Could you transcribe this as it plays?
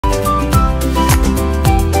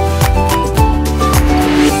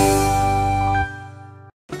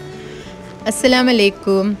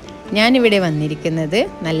അസ്സലാമലൈക്കും. ഞാനിവിടെ വന്നിരിക്കുന്നത്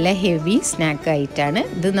നല്ല ഹെവി സ്നാക്കായിട്ടാണ്.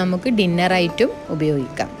 ഇത് നമുക്ക് ഡിന്നറായിട്ടും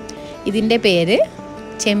ഉപയോഗിക്കാം. ഇതിൻ്റെ പേര്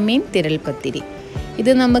ചെമ്മീൻ തിരൽ പത്തിരി.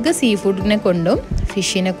 ഇത് നമുക്ക് സീ ഫുഡിനെ കൊണ്ടും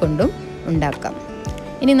ഫിഷിനെ കൊണ്ടും ഉണ്ടാക്കാം.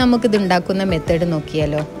 ഇനി നമുക്കിത് ഉണ്ടാക്കുന്ന മെത്തേഡ്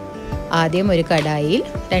നോക്കിയാലോ. ആദ്യം ഒരു കടായിൽ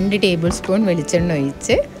 2 ടേബിൾ സ്പൂൺ വെളിച്ചെണ്ണ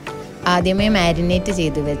ഒഴിച്ച് ആദ്യമേ മാരിനേറ്റ്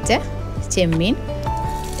ചെയ്ത് വെച്ച ചെമ്മീൻ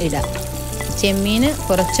ഇടാം. ചെമ്മീൻ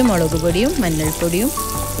കുറച്ച് മുളക് പൊടിയും മഞ്ഞൾപ്പൊടിയും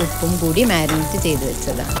ഉപ്പും കൂടി മാരിനേറ്റ് ചെയ്ത്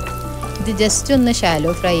വെച്ചതാണ്. ഇത് ജസ്റ്റ് ഒന്ന്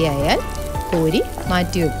ഷാലോ ഫ്രൈ ആയാൽ കോരി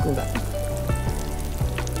മാറ്റി വെക്കുക.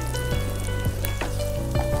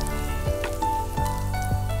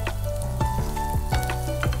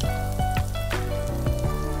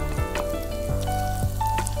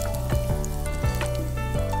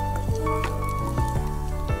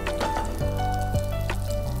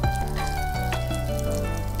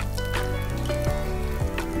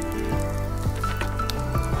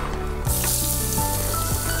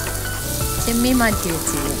 ചെമ്മീൻ മാറ്റി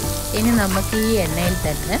വെച്ചില്ലേ. ഇനി നമുക്ക് ഈ എണ്ണയിൽ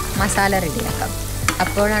തന്നെ മസാല റെഡിയാക്കാം.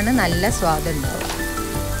 അപ്പോഴാണ് നല്ല സ്വാദുണ്ടാവും.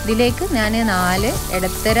 ഇതിലേക്ക് ഞാൻ 4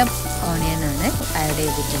 ഇടത്തരം ഓണിയനാണ് ആഡ്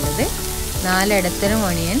ചെയ്തിട്ടുള്ളത്. 4 ഇടത്തരം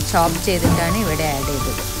ഓണിയൻ ചോപ്പ് ചെയ്തിട്ടാണ് ഇവിടെ ആഡ്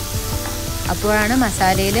ചെയ്തത്. അപ്പോഴാണ്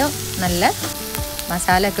മസാലയിൽ നല്ല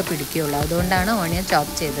മസാല ഒക്കെ പിടിക്കുകയുള്ളൂ. അതുകൊണ്ടാണ് ഓണിയൻ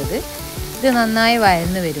ചോപ്പ് ചെയ്തത്. ഇത് നന്നായി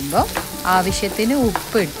വഴന്ന് വരുമ്പോൾ ആവശ്യത്തിന്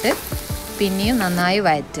ഉപ്പിട്ട് പിന്നെയും നന്നായി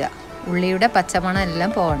വഴറ്റുക. ഉള്ളിയുടെ പച്ചമണം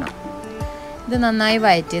എല്ലാം പോകണം. ഇത് നന്നായി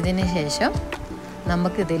വഴറ്റിയതിന് ശേഷം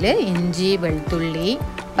നമുക്കിതിൽ ഇഞ്ചി, വെളുത്തുള്ളി,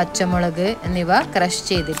 പച്ചമുളക് എന്നിവ ക്രഷ്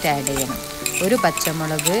ചെയ്തിട്ട് ആഡ് ചെയ്യണം. ഒരു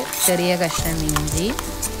പച്ചമുളക്, ചെറിയ കഷ്ണം ഇഞ്ചി,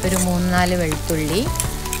 ഒരു 3-4 വെളുത്തുള്ളി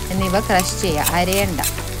എന്നിവ ക്രഷ് ചെയ്യുക. അരയണ്ട,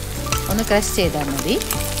 ഒന്ന് ക്രഷ് ചെയ്താൽ മതി.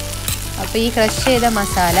 അപ്പോൾ ഈ ക്രഷ് ചെയ്ത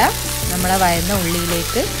മസാല നമ്മളെ വഴന്ന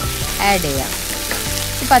ഉള്ളിയിലേക്ക് ആഡ് ചെയ്യാം.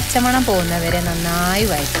 പച്ചമണം പോകുന്നവരെ നന്നായി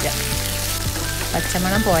വഴറ്റുക.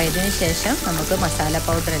 പച്ചമണം പോയതിന് ശേഷം നമുക്ക് മസാല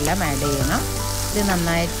പൗഡറെല്ലാം ആഡ് ചെയ്യണം. ഇത്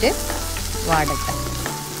നന്നായിട്ട് വാടട്ടെ.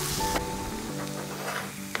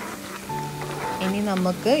 ഇനി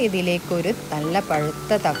നമുക്ക് ഇതിലേക്കൊരു നല്ല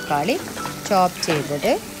പഴുത്ത തക്കാളി ചോപ്പ്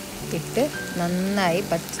ചെയ്തത് ഇട്ട് നന്നായി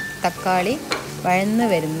തക്കാളി വഴന്ന്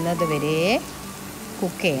വരുന്നത് വരെ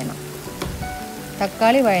കുക്ക് ചെയ്യണം.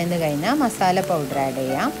 തക്കാളി വഴന്ന് കഴിഞ്ഞാൽ മസാല പൗഡർ ആഡ്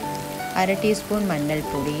ചെയ്യാം. 1/2 ടീസ്പൂൺ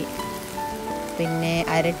മഞ്ഞൾപ്പൊടി, പിന്നെ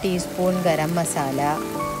 1/2 ടീസ്പൂൺ ഗരം മസാല,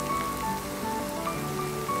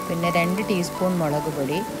 പിന്നെ 2 ടീസ്പൂൺ മുളക്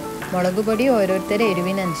പൊടി. മുളക് പൊടി ഓരോരുത്തരുടെ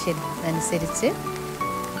എരിവിനനുസരിച്ച്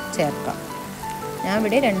ചേർക്കാം. ഞാൻ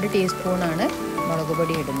ഇവിടെ 2 ടീസ്പൂണാണ് മുളക്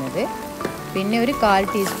പൊടി ഇടുന്നത്. പിന്നെ ഒരു 1/4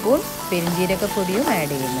 ടീസ്പൂൺ പെരിഞ്ജീരകപ്പൊടിയും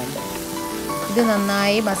ആഡ് ചെയ്യുന്നുണ്ട്. ഇത്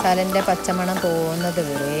നന്നായി മസാലൻ്റെ പച്ചമണം പോകുന്നത്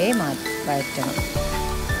വരെ വഴറ്റണം.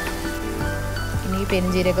 ഇനി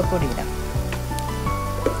പെരിഞ്ജീരകപ്പൊടി ഇടാം.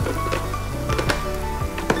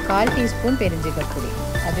 1/4 ടീസ്പൂൺ പെരിഞ്ജീരകപ്പൊടി,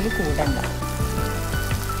 അതിൽ കൂടണ്ട.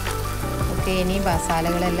 ഓക്കെ, ഇനി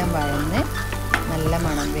മസാലകളെല്ലാം വഴന്ന് നല്ല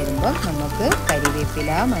മണം വരുമ്പോൾ നമുക്ക്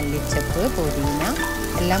കരിവേപ്പില, മല്ലിച്ചപ്പ്, പുതിന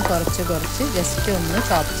എല്ലാം കുറച്ച് ജസ്റ്റ് ഒന്ന്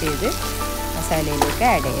ചോപ്പ് ചെയ്ത് മസാലയിലേക്ക്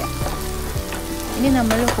ആഡ് ചെയ്യാം. ഇനി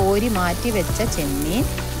നമ്മൾ കോരി മാറ്റി വെച്ച ചെമ്മീൻ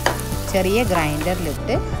ചെറിയ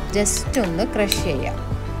ഗ്രൈൻഡറിലിട്ട് ജസ്റ്റ് ഒന്ന് ക്രഷ് ചെയ്യാം.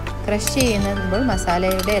 ക്രഷ് ചെയ്യുമ്പോൾ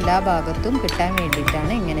മസാലയുടെ എല്ലാ ഭാഗത്തും കിട്ടാൻ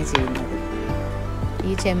വേണ്ടിയിട്ടാണ് ഇങ്ങനെ ചെയ്യുന്നത്.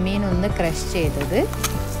 ഈ ചെമ്മീൻ ഒന്ന് ക്രഷ് ചെയ്തത്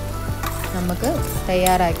നമുക്ക്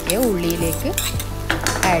തയ്യാറാക്കിയ ഉള്ളിയിലേക്ക്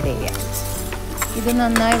ആഡ് ചെയ്യാം. ഇത്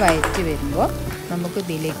നന്നായി വഴറ്റി വരുമ്പോൾ നമുക്ക്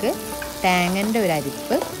ഇതിലേക്ക് തേങ്ങൻ്റെ ഒരു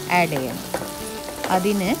അരിപ്പ് ആഡ് ചെയ്യണം.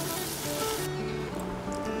 അതിന്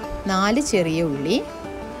 4 ചെറിയ ഉള്ളി,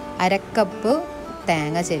 1/2 കപ്പ്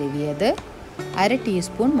തേങ്ങ ചിരവിയത്, 1/2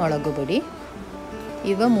 ടീസ്പൂൺ മുളക് പൊടി,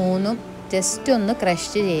 ഇവ 3ഉം ജസ്റ്റ് ഒന്ന്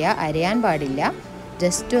ക്രഷ് ചെയ്യുക. അരയാൻ പാടില്ല.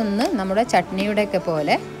 ജസ്റ്റ് ഒന്ന് നമ്മുടെ ചട്നിയുടെയൊക്കെ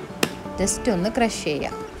പോലെ ജസ്റ്റ് ഒന്ന് ക്രഷ്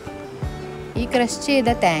ചെയ്യാം. ഈ ക്രഷ് ചെയ്ത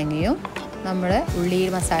തേങ്ങയും നമ്മുടെ ഉള്ളി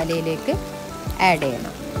മസാലയിലേക്ക് ആഡ്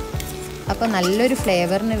ചെയ്യണം. അപ്പോൾ നല്ലൊരു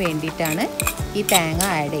ഫ്ലേവറിന് വേണ്ടിയിട്ടാണ് ഈ തേങ്ങ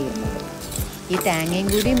ആഡ് ചെയ്യുന്നത്. ഈ തേങ്ങയും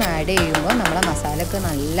കൂടി ആഡ് ചെയ്യുമ്പോൾ നമ്മളെ മസാലക്ക്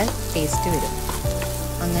നല്ല ടേസ്റ്റ് വരും.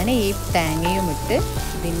 അങ്ങനെ ഈ തേങ്ങയും ഇട്ട്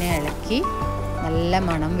ഇതിനെ ഇളക്കി നല്ല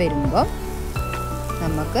മണം വരുമ്പോൾ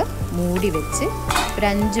നമുക്ക് മൂടി വെച്ച് ഒരു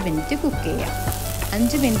 5 മിനിറ്റ് കുക്ക് ചെയ്യാം.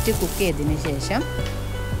 5 മിനിറ്റ് കുക്ക് ചെയ്തതിന് ശേഷം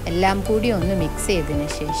എല്ലാം കൂടി ഒന്ന് മിക്സ് ചെയ്തതിന്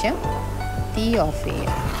ശേഷം തീ ഓഫ്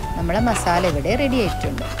ചെയ്യാം. നമ്മളെ മസാല ഇവിടെ റെഡി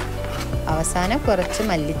ആയിട്ടുണ്ട്. അവസാനം കുറച്ച്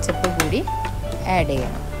മല്ലിച്ചപ്പ് കൂടി ആഡ്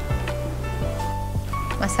ചെയ്യണം.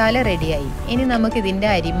 മസാല റെഡിയായി. ഇനി നമുക്കിതിൻ്റെ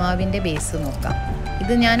അരിമാവിൻ്റെ ബേസ് നോക്കാം.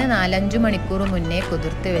 ഇത് ഞാൻ 4-5 മണിക്കൂർ മുന്നേ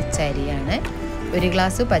കുതിർത്ത് വെച്ച അരിയാണ്. 1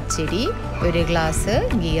 ഗ്ലാസ് പച്ചരി, 1 ഗ്ലാസ്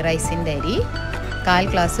ഗീ റൈസിൻ്റെ അരി,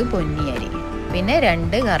 1/4 ഗ്ലാസ് പൊന്നി അരി, പിന്നെ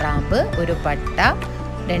 2 കറാമ്പ്, 1 പട്ട,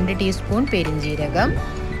 2 ടീസ്പൂൺ പെരിഞ്ജീരകം,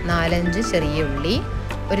 4-5 ചെറിയ ഉള്ളി,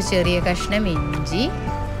 ഒരു ചെറിയ കഷ്ണം ഇഞ്ചി,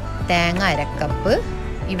 തേങ്ങ 1/2 കപ്പ്,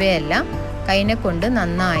 ഇവയെല്ലാം കൈനെ കൊണ്ട്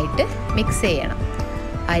നന്നായിട്ട് മിക്സ് ചെയ്യണം.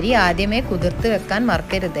 അരി ആദ്യമേ കുതിർത്ത് വെക്കാൻ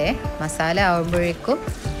മറക്കരുതേ. മസാല ആവുമ്പോഴേക്കും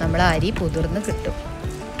നമ്മൾ അരി കുതിർന്ന് കിട്ടും.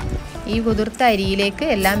 ഈ കുതിർത്ത അരിയിലേക്ക്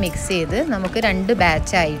എല്ലാം മിക്സ് ചെയ്ത് നമുക്ക് 2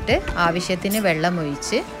 ബാച്ചായിട്ട് ആവശ്യത്തിന് വെള്ളം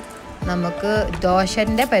ഒഴിച്ച് നമുക്ക്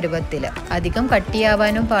ദോശൻ്റെ പരുവത്തിൽ, അധികം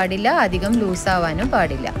കട്ടിയാവാനും പാടില്ല, അധികം ലൂസാവാനും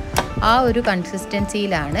പാടില്ല, ആ ഒരു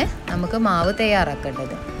കൺസിസ്റ്റൻസിയിലാണ് നമുക്ക് മാവ്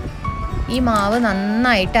തയ്യാറാക്കേണ്ടത്. ഈ മാവ്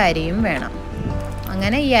നന്നായിട്ട് അരയും വേണം.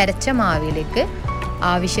 അങ്ങനെ ഈ അരച്ച മാവിലേക്ക്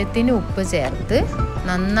ആവശ്യത്തിന് ഉപ്പ് ചേർത്ത്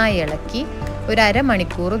നന്നായി ഇളക്കി ഒരു 1/2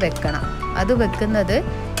 മണിക്കൂർ വെക്കണം. അത് വെക്കുന്നത്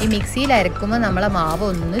ഈ മിക്സിയിൽ അരക്കുമ്പോൾ നമ്മളെ മാവ്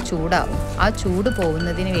ഒന്ന് ചൂടാവും. ആ ചൂട്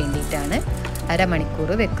പോകുന്നതിന് വേണ്ടിയിട്ടാണ് 1/2 മണിക്കൂർ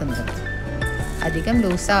വെക്കുന്നത്. അധികം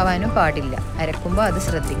ലൂസാവാനും പാടില്ല. അരക്കുമ്പോൾ അത്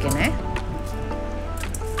ശ്രദ്ധിക്കണേ.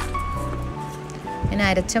 പിന്നെ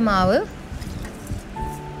അരച്ച മാവ്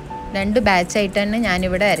 2 ബാച്ചായിട്ടാണ്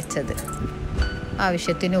ഞാനിവിടെ അരച്ചത്.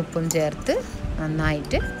 ആവശ്യത്തിന് ഉപ്പും ചേർത്ത്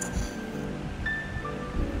നന്നായിട്ട്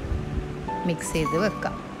മിക്സ് ചെയ്ത്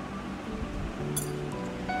വെക്കാം.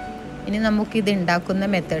 ഇനി നമുക്കിത് ഉണ്ടാക്കുന്ന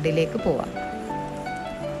മെത്തേഡിലേക്ക് പോവാം.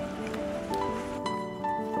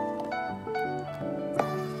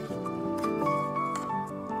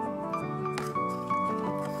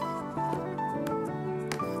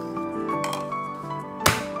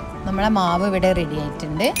 നമ്മളെ മാവ് ഇവിടെ റെഡി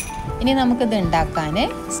ആയിട്ടുണ്ട്. ഇനി നമുക്കിത് ഉണ്ടാക്കാൻ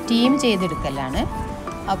സ്റ്റീം ചെയ്തെടുക്കലാണ്.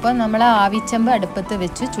 അപ്പോൾ നമ്മൾ ആവിച്ചമ്പ് അടുപ്പത്ത്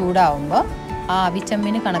വെച്ച് ചൂടാവുമ്പോൾ ആ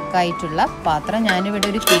ആവിച്ചമ്പിന് കണക്കായിട്ടുള്ള പാത്രം, ഞാനിവിടെ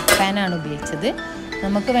ഒരു കേക്ക് പാനാണ് ഉപയോഗിച്ചത്.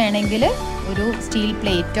 നമുക്ക് വേണമെങ്കിൽ ഒരു സ്റ്റീൽ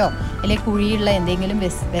പ്ലേറ്റോ അല്ലെങ്കിൽ കുഴിയുള്ള എന്തെങ്കിലും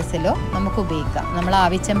വെസലോ നമുക്ക് ഉപയോഗിക്കാം. നമ്മൾ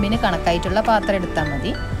ആവിച്ചമ്പിന് കണക്കായിട്ടുള്ള പാത്രം എടുത്താൽ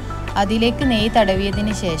മതി. അതിലേക്ക് നെയ്യ്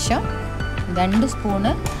തടവിയതിന് ശേഷം 2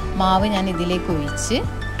 സ്പൂണ് മാവ് ഞാൻ ഇതിലേക്ക് ഒഴിച്ച്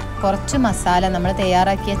കുറച്ച് മസാല, നമ്മൾ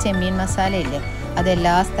തയ്യാറാക്കിയ ചെമ്മീൻ മസാല ഇല്ലേ,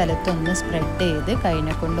 അതെല്ലാ സ്ഥലത്തും ഒന്ന് സ്പ്രെഡ് ചെയ്ത്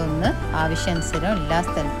കൈനെ കൊണ്ടൊന്ന് ആവശ്യാനുസരണം എല്ലാ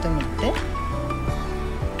സ്ഥലത്തും ഇട്ട്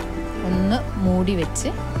ഒന്ന് മൂടി വെച്ച്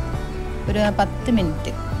ഒരു 10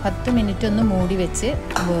 മിനിറ്റ് ഒന്ന് മൂടി വെച്ച്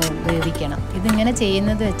വേവിക്കണം. ഇതിങ്ങനെ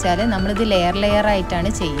ചെയ്യുന്നത് വെച്ചാൽ നമ്മളിത് ലെയർ ആയിട്ടാണ്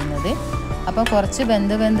ചെയ്യുന്നത്. അപ്പോൾ കുറച്ച്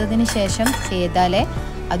വെന്തതിന് ശേഷം ചെയ്താലേ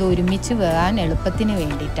അത് ഒരുമിച്ച് വേകാൻ എളുപ്പത്തിന്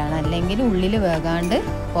വേണ്ടിയിട്ടാണ്. അല്ലെങ്കിൽ ഉള്ളിൽ വേകാണ്ട്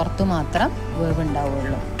പുറത്തു മാത്രം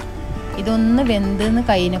വേവുണ്ടാവുള്ളൂ. ഇതൊന്ന് വെന്തെന്ന്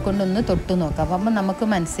കൈനെ കൊണ്ടൊന്ന് തൊട്ട് നോക്കാം. അപ്പം നമുക്ക്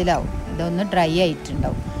മനസ്സിലാവും ഇതൊന്ന് ഡ്രൈ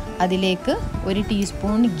ആയിട്ടുണ്ടാവും. അതിലേക്ക് 1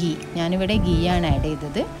 ടീസ്പൂൺ ഗീ, ഞാനിവിടെ ഗീയാണ് ആഡ്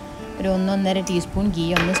ചെയ്തത്. ഒരു 1-1.5 ടീസ്പൂൺ ഗീ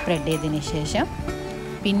ഒന്ന് സ്പ്രെഡ് ചെയ്തതിന് ശേഷം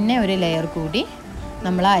പിന്നെ ഒരു ലെയർ കൂടി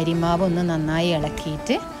നമ്മൾ അരിമാവ് ഒന്ന് നന്നായി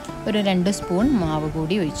ഇളക്കിയിട്ട് ഒരു 2 സ്പൂൺ മാവ്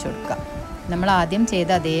കൂടി ഒഴിച്ചു കൊടുക്കാം. നമ്മൾ ആദ്യം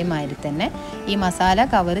ചെയ്ത അതേമാതിരി തന്നെ ഈ മസാല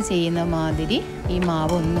കവർ ചെയ്യുന്ന മാതിരി ഈ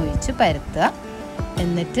മാവ് ഒന്ന് ഒഴിച്ച് പരത്തുക.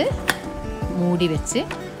 എന്നിട്ട് മൂടി വെച്ച്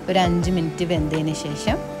ഒരു 5 മിനിറ്റ് വെന്തതിന്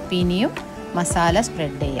ശേഷം പിന്നെയും മസാല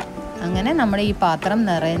സ്പ്രെഡ് ചെയ്യാം. അങ്ങനെ നമ്മുടെ ഈ പാത്രം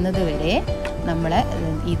നിറയുന്നത് വരെ നമ്മൾ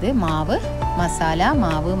ഇത് മാവ്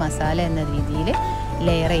മസാല എന്ന രീതിയിൽ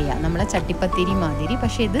ലെയർ ചെയ്യുക. നമ്മളെ ചട്ടിപ്പത്തിരി മാതിരി,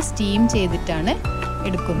 പക്ഷേ ഇത് സ്റ്റീം ചെയ്തിട്ടാണ്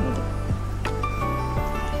എടുക്കുന്നത്.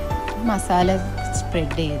 മസാല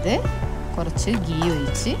സ്പ്രെഡ് ചെയ്ത് കുറച്ച് ഗീ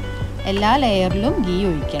ഒഴിച്ച് എല്ലാ ലെയറിലും ഗീ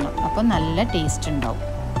ഒഴിക്കണം. അപ്പോൾ നല്ല ടേസ്റ്റ് ഉണ്ടാവും.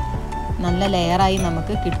 നല്ല ലെയറായി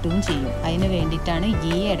നമുക്ക് കിട്ടുകയും ചെയ്യും. അതിന് വേണ്ടിയിട്ടാണ്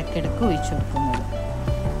ഗീ ഇടയ്ക്കിടയ്ക്ക് ഒഴിച്ചു കൊടുക്കുന്നത്.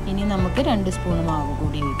 ഇനി നമുക്ക് 2 സ്പൂൺ മാവ്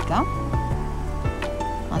കൂടി ഒഴിക്കാം.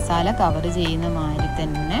 മസാല കവർ ചെയ്യുന്ന മാതിരി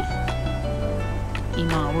തന്നെ ഈ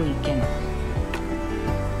മാവ് ഒഴിക്കണം.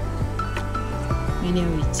 ഇങ്ങനെ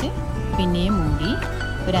ഒഴിച്ച് പിന്നെയും മൂടി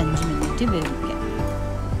ഒരു 5 മിനിറ്റ് വേവിക്കാം.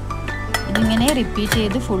 ഇതിങ്ങനെ റിപ്പീറ്റ്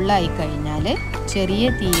ചെയ്ത് ഫുള്ളായി കഴിഞ്ഞാൽ ചെറിയ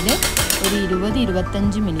തീയിൽ ഒരു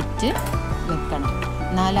 20-25 മിനിറ്റ് വെക്കണം.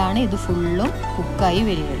 എന്നാലാണ് ഇത് ഫുള്ളും കുക്കായി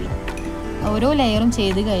വരികയുള്ളൂ. ഓരോ ലെയറും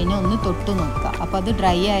ചെയ്ത് കഴിഞ്ഞ് ഒന്ന് തൊട്ട് നോക്കുക. അപ്പോൾ അത്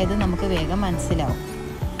ഡ്രൈ ആയത് നമുക്ക് വേഗം മനസ്സിലാവും.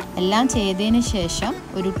 എല്ലാം ചെയ്തതിന് ശേഷം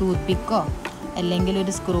ഒരു ടൂത്ത് പിക്കോ അല്ലെങ്കിൽ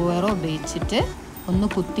ഒരു സ്ക്രൂവറോ ഉപയോഗിച്ചിട്ട് ഒന്ന്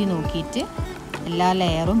കുത്തി നോക്കിയിട്ട് എല്ലാ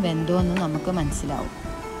ലെയറും വെന്തോ എന്ന് നമുക്ക് മനസ്സിലാവും.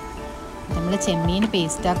 നമ്മൾ ചെമ്മീൻ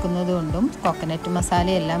പേസ്റ്റ് ആക്കുന്നത് കൊണ്ടും കോക്കനട്ട് മസാല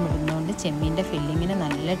എല്ലാം ഇടുന്നതുകൊണ്ട് ചെമ്മീൻ്റെ ഫില്ലിങ്ങിന്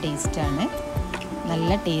നല്ല ടേസ്റ്റാണ്. നല്ല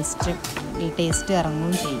ടേസ്റ്റ്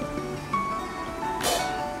ഇറങ്ങുകയും ചെയ്യും.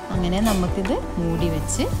 അങ്ങനെ നമുക്കിത് മൂടി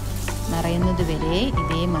വെച്ച് നിറയുന്നത് വരെ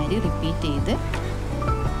ഇതേമാതിരി റിപ്പീറ്റ് ചെയ്ത്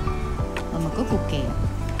നമുക്ക് കുക്ക് ചെയ്യാം.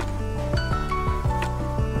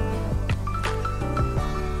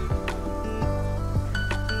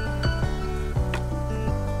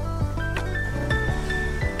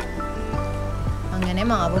 അങ്ങനെ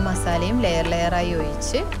മാവും മസാലയും ലെയറായി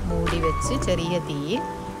ഒഴിച്ച് മൂടി വെച്ച് ചെറിയ തീയിൽ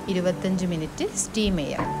 25 മിനിറ്റ് സ്റ്റീം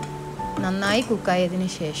ചെയ്യാം. നന്നായി കുക്കായതിന്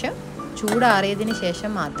ശേഷം ചൂടാറിയതിന്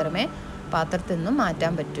ശേഷം മാത്രമേ പാത്രത്തിൽ നിന്നും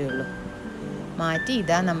മാറ്റാൻ പറ്റുകയുള്ളൂ. മാറ്റി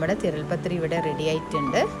ഇതാ നമ്മുടെ തിരൽ പത്തിരി ഇവിടെ റെഡി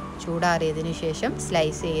ആയിട്ടുണ്ട്. ചൂടാറിയതിന് ശേഷം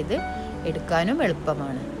സ്ലൈസ് ചെയ്ത് എടുക്കാനും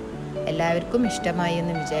എളുപ്പമാണ്. എല്ലാവർക്കും ഇഷ്ടമായി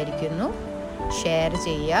എന്ന് വിചാരിക്കുന്നു. ഷെയർ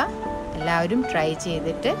ചെയ്യുക. എല്ലാവരും ട്രൈ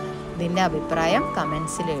ചെയ്തിട്ട് ഇതിൻ്റെ അഭിപ്രായം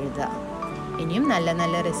കമൻസിൽ എഴുതുക. ഇനിയും നല്ല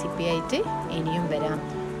നല്ല റെസിപ്പി ആയിട്ട് ഇനിയും വരാം.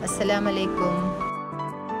 അസ്സലാമു അലൈക്കും.